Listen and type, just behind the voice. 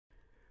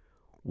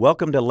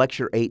Welcome to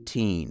Lecture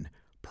 18,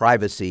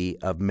 Privacy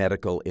of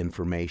Medical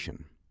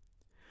Information.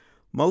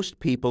 Most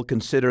people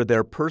consider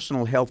their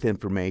personal health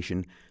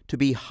information to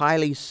be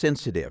highly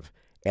sensitive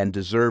and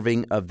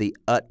deserving of the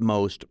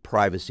utmost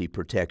privacy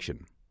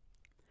protection.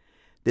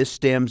 This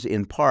stems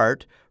in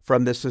part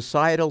from the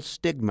societal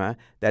stigma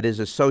that is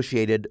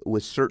associated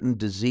with certain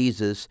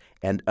diseases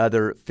and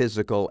other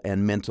physical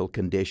and mental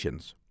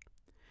conditions.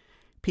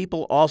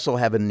 People also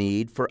have a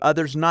need for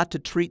others not to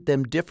treat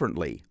them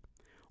differently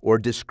or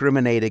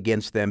discriminate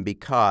against them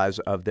because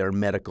of their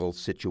medical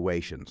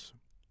situations.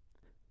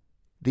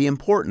 The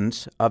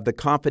importance of the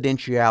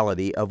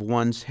confidentiality of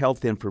one's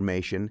health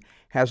information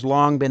has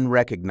long been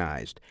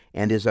recognized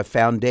and is a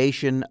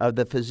foundation of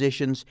the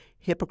physician's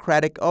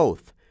Hippocratic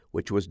Oath,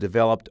 which was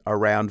developed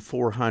around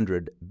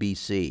 400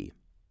 BC.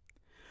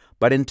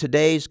 But in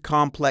today's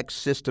complex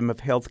system of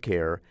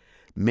healthcare,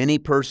 many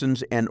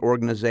persons and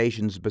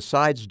organizations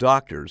besides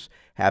doctors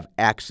have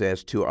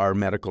access to our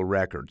medical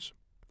records.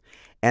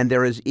 And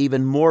there is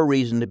even more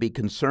reason to be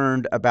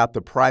concerned about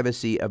the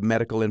privacy of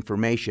medical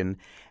information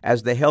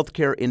as the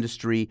healthcare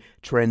industry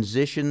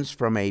transitions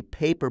from a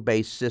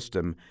paper-based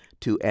system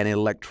to an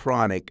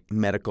electronic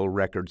medical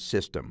record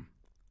system.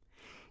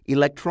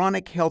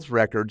 Electronic health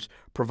records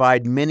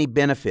provide many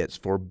benefits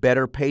for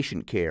better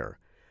patient care,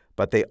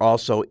 but they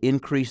also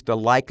increase the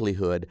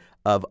likelihood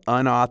of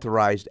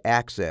unauthorized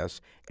access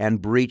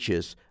and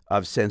breaches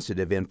of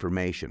sensitive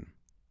information.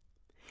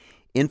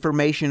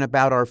 Information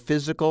about our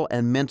physical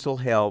and mental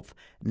health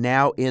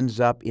now ends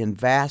up in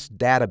vast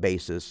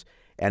databases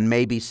and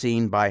may be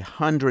seen by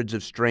hundreds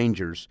of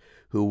strangers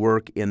who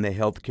work in the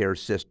healthcare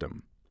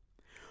system.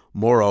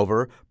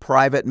 Moreover,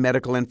 private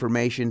medical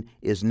information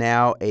is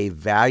now a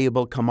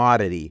valuable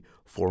commodity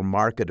for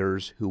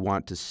marketers who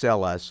want to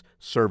sell us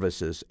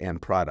services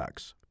and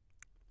products.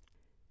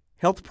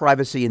 Health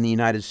privacy in the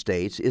United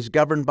States is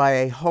governed by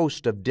a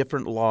host of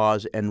different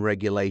laws and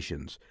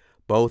regulations,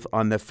 both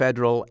on the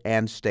federal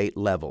and state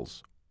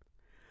levels.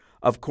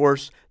 Of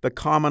course, the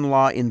common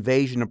law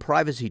invasion of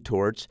privacy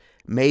torts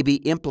may be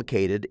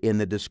implicated in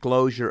the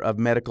disclosure of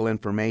medical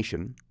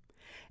information,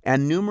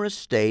 and numerous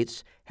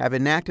states have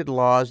enacted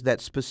laws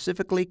that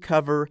specifically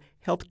cover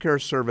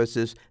healthcare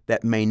services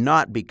that may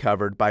not be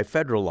covered by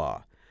federal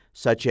law,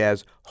 such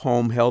as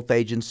home health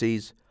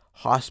agencies,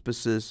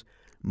 hospices,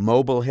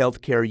 mobile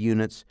healthcare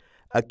units,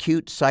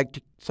 acute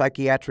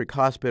psychiatric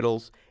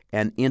hospitals,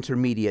 and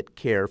intermediate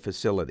care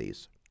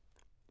facilities.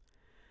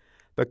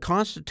 The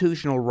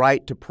constitutional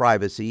right to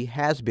privacy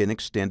has been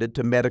extended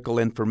to medical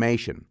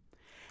information.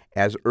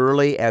 As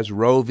early as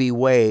Roe v.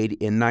 Wade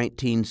in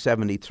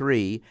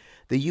 1973,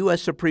 the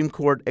U.S. Supreme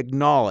Court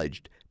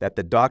acknowledged that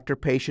the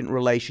doctor-patient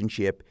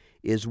relationship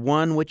is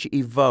one which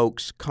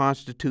evokes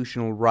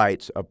constitutional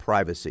rights of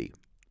privacy.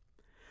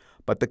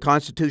 But the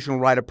constitutional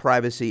right of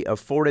privacy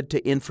afforded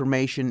to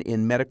information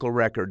in medical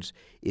records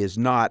is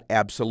not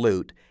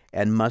absolute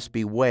and must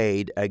be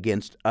weighed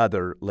against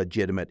other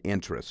legitimate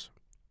interests.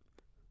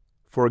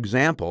 For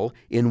example,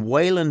 in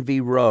Wayland v.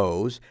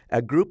 Rose,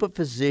 a group of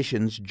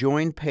physicians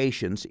joined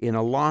patients in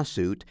a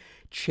lawsuit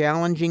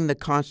challenging the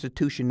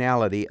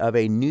constitutionality of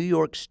a New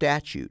York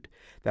statute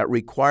that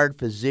required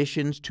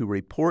physicians to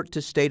report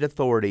to state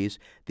authorities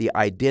the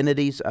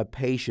identities of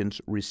patients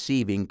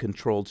receiving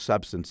controlled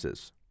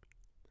substances.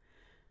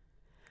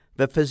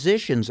 The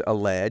physicians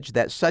allege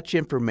that such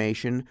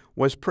information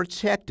was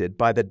protected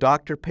by the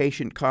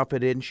doctor-patient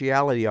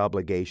confidentiality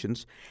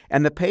obligations,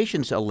 and the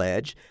patients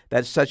allege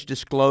that such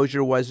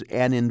disclosure was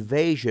an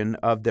invasion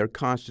of their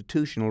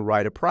constitutional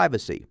right of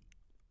privacy.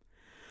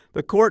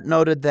 The court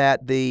noted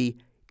that the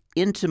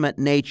intimate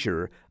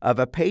nature of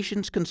a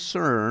patient's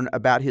concern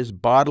about his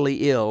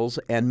bodily ills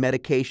and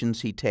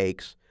medications he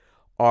takes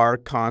are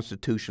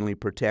constitutionally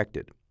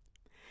protected.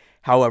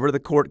 However, the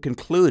court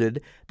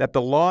concluded that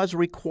the law's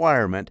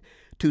requirement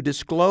to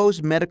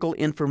disclose medical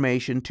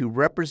information to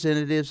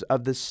representatives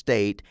of the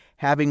state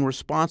having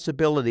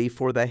responsibility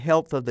for the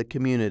health of the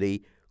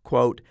community,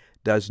 quote,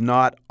 does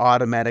not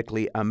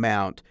automatically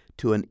amount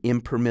to an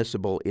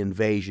impermissible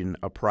invasion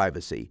of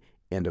privacy,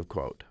 end of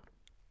quote.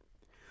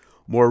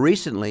 More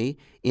recently,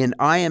 in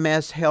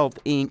IMS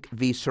Health, Inc.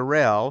 v.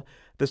 Sorrell,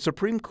 the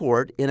Supreme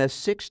Court, in a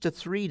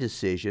 6-3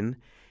 decision,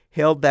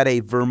 held that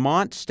a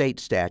Vermont state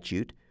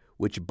statute,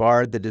 which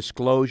barred the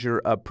disclosure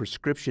of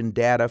prescription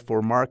data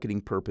for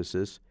marketing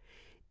purposes,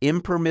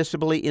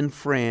 impermissibly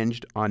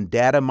infringed on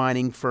data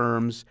mining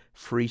firms'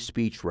 free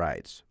speech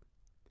rights.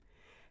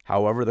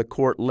 However, the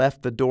court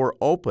left the door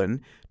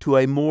open to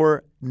a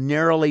more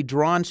narrowly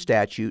drawn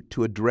statute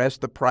to address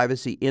the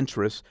privacy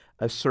interests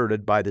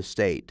asserted by the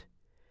state.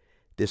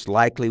 This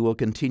likely will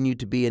continue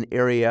to be an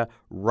area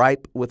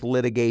ripe with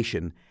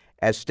litigation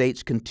as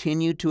states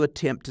continue to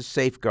attempt to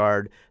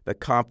safeguard the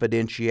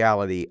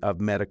confidentiality of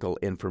medical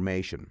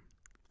information.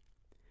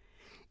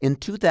 In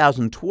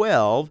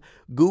 2012,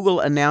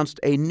 Google announced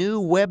a new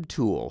web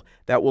tool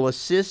that will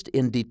assist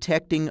in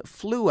detecting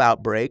flu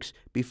outbreaks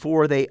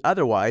before they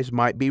otherwise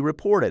might be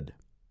reported.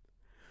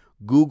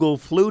 Google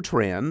Flu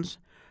Trends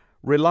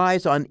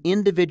relies on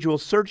individual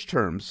search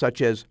terms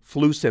such as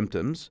flu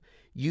symptoms,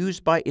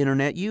 used by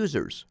Internet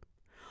users.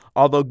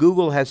 Although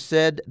Google has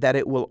said that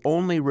it will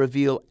only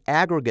reveal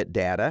aggregate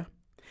data,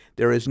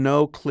 there is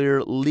no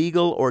clear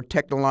legal or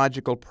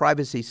technological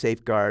privacy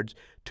safeguards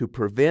to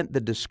prevent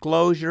the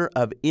disclosure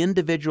of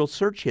individual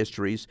search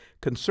histories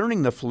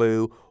concerning the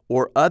flu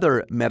or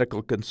other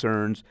medical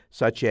concerns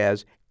such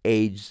as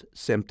AIDS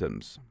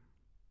symptoms.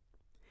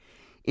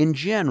 In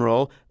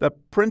general, the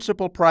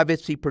principal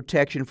privacy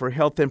protection for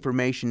health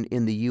information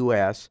in the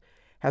U.S.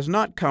 has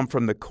not come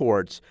from the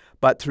courts,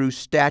 but through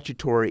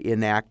statutory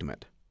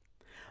enactment.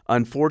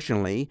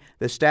 Unfortunately,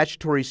 the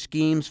statutory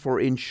schemes for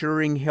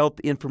ensuring health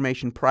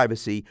information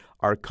privacy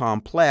are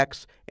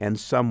complex and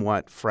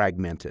somewhat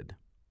fragmented.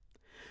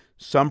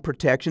 Some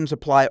protections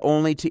apply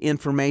only to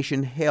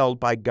information held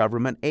by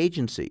government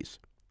agencies.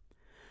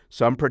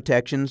 Some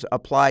protections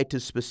apply to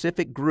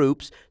specific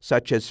groups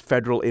such as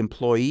federal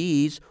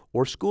employees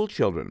or school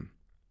children.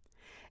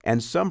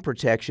 And some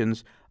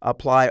protections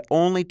apply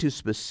only to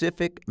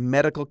specific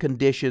medical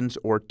conditions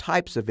or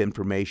types of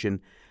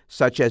information,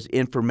 such as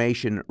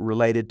information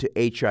related to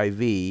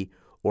HIV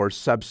or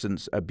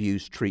substance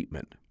abuse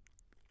treatment.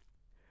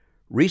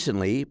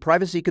 Recently,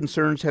 privacy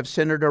concerns have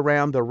centered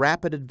around the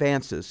rapid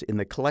advances in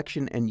the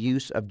collection and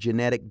use of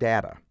genetic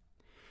data.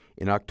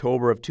 In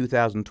October of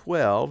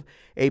 2012,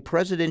 a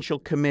presidential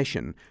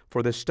commission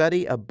for the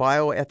study of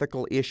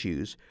bioethical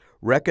issues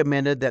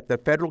recommended that the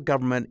federal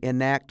government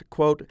enact,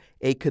 quote,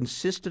 a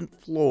consistent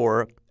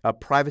floor of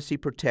privacy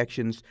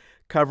protections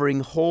covering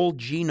whole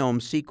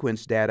genome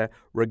sequence data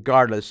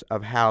regardless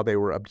of how they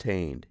were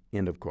obtained,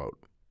 end of quote.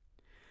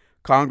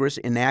 Congress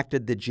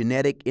enacted the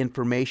Genetic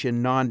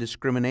Information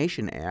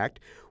Non-Discrimination Act,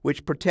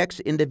 which protects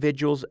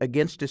individuals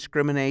against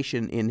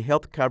discrimination in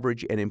health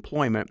coverage and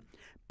employment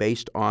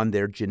based on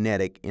their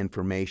genetic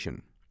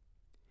information.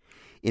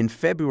 In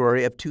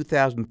February of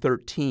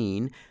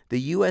 2013, the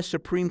U.S.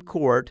 Supreme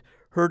Court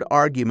heard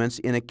arguments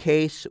in a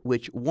case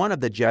which one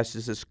of the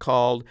justices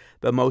called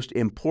the most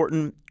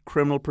important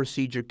criminal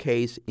procedure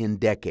case in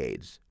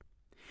decades.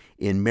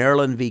 In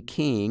Maryland v.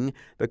 King,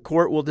 the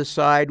court will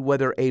decide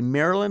whether a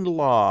Maryland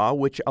law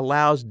which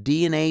allows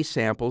DNA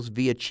samples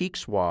via cheek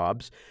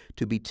swabs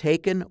to be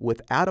taken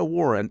without a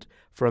warrant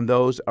from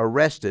those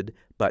arrested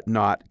but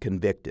not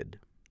convicted.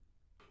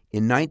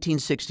 In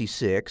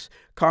 1966,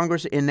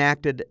 Congress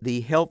enacted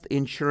the Health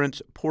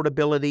Insurance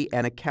Portability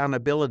and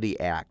Accountability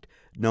Act,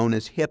 known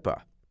as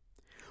HIPAA,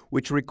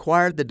 which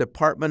required the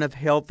Department of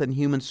Health and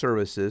Human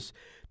Services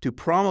to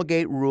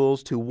promulgate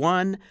rules to,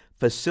 1,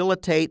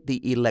 facilitate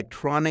the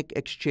electronic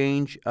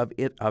exchange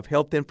of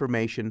health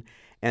information,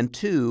 and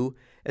 2,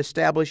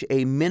 establish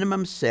a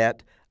minimum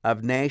set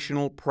of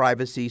national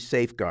privacy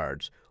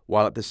safeguards,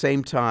 while at the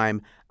same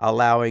time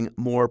allowing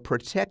more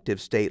protective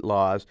state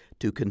laws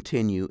to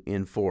continue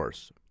in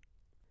force.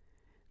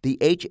 The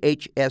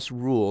HHS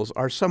rules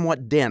are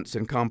somewhat dense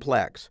and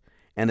complex,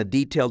 and a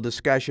detailed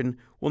discussion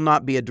will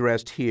not be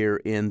addressed here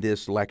in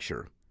this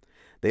lecture.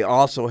 They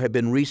also have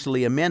been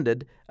recently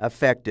amended,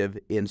 effective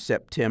in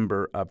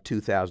September of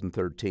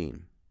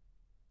 2013.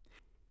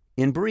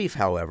 In brief,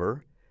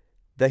 however,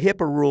 the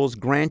HIPAA rules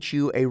grant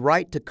you a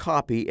right to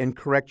copy and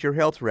correct your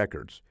health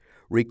records,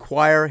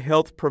 require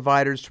health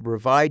providers to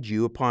provide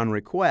you, upon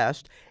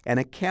request, an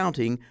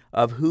accounting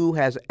of who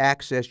has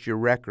accessed your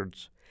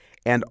records,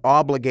 and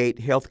obligate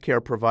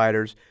healthcare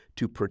providers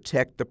to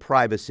protect the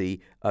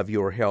privacy of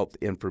your health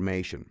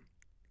information.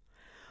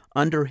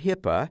 Under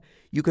HIPAA,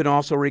 you can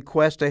also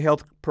request a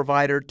health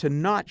provider to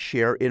not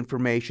share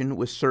information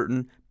with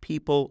certain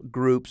people,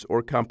 groups,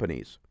 or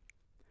companies.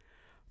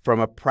 From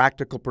a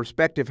practical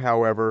perspective,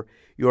 however,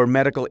 your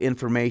medical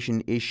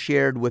information is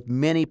shared with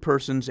many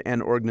persons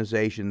and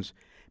organizations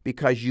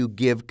because you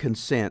give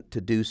consent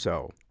to do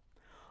so.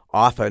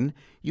 Often,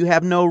 you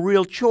have no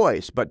real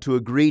choice but to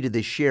agree to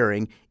this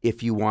sharing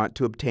if you want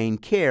to obtain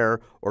care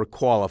or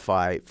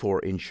qualify for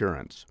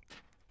insurance.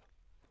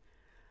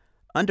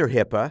 Under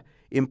HIPAA,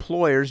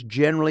 employers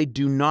generally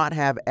do not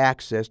have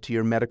access to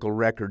your medical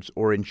records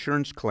or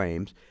insurance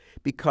claims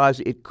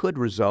because it could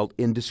result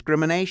in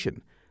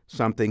discrimination,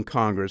 something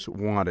Congress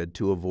wanted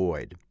to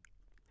avoid.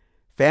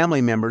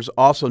 Family members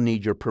also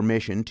need your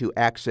permission to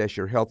access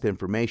your health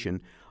information,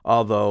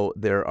 although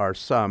there are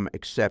some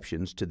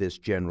exceptions to this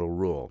general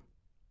rule.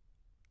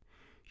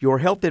 Your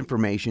health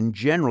information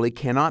generally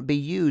cannot be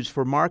used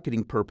for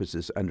marketing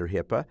purposes under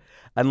HIPAA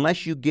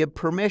unless you give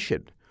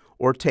permission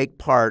or take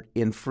part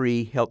in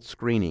free health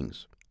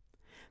screenings.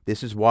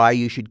 This is why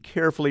you should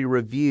carefully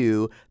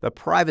review the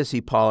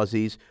privacy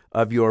policies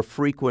of your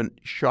frequent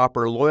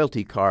shopper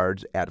loyalty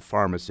cards at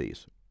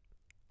pharmacies.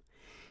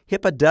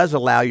 HIPAA does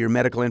allow your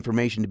medical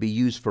information to be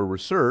used for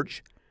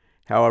research.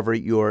 However,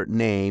 your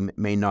name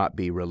may not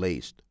be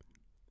released.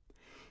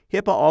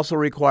 HIPAA also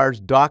requires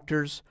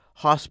doctors,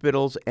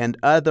 hospitals, and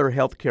other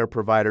healthcare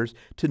providers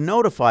to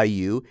notify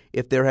you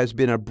if there has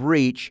been a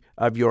breach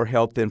of your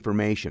health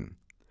information.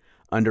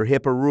 Under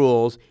HIPAA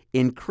rules,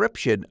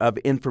 encryption of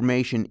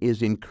information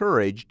is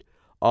encouraged,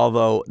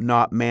 although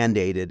not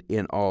mandated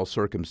in all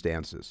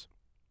circumstances.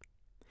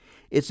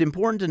 It's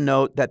important to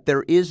note that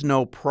there is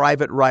no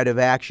private right of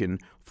action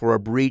for a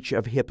breach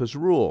of HIPAA's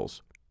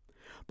rules,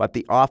 but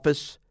the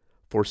Office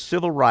for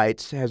Civil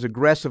Rights has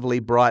aggressively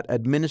brought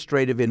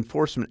administrative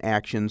enforcement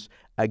actions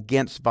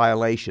against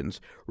violations,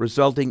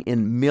 resulting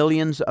in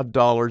millions of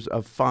dollars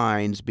of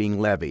fines being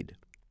levied.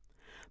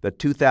 The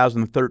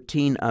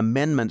 2013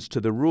 amendments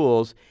to the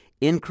rules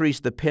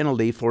increased the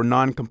penalty for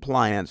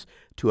noncompliance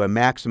to a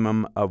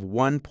maximum of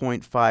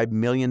 $1.5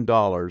 million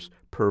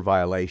per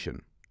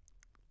violation.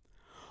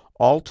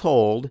 All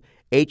told,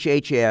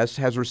 HHS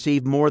has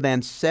received more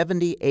than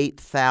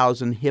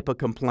 78,000 HIPAA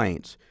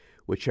complaints,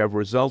 which have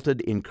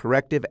resulted in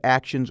corrective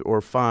actions or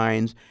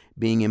fines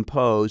being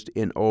imposed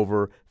in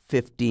over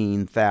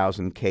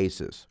 15,000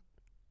 cases.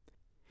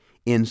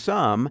 In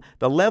sum,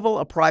 the level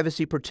of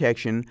privacy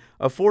protection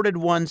afforded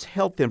one's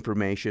health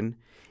information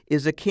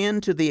is akin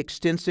to the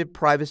extensive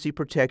privacy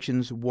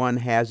protections one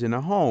has in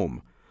a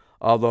home,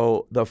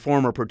 although the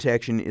former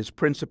protection is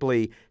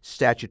principally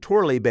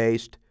statutorily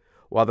based,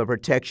 while the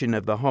protection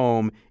of the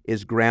home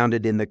is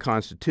grounded in the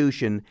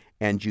Constitution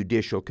and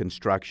judicial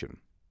construction.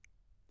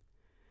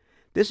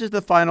 This is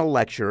the final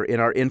lecture in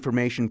our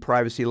Information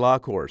Privacy Law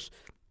course.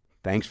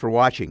 Thanks for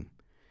watching.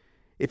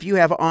 If you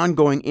have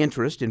ongoing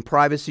interest in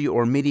privacy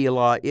or media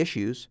law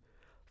issues,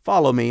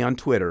 follow me on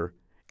Twitter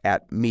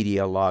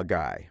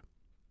 @MediaLawGuy.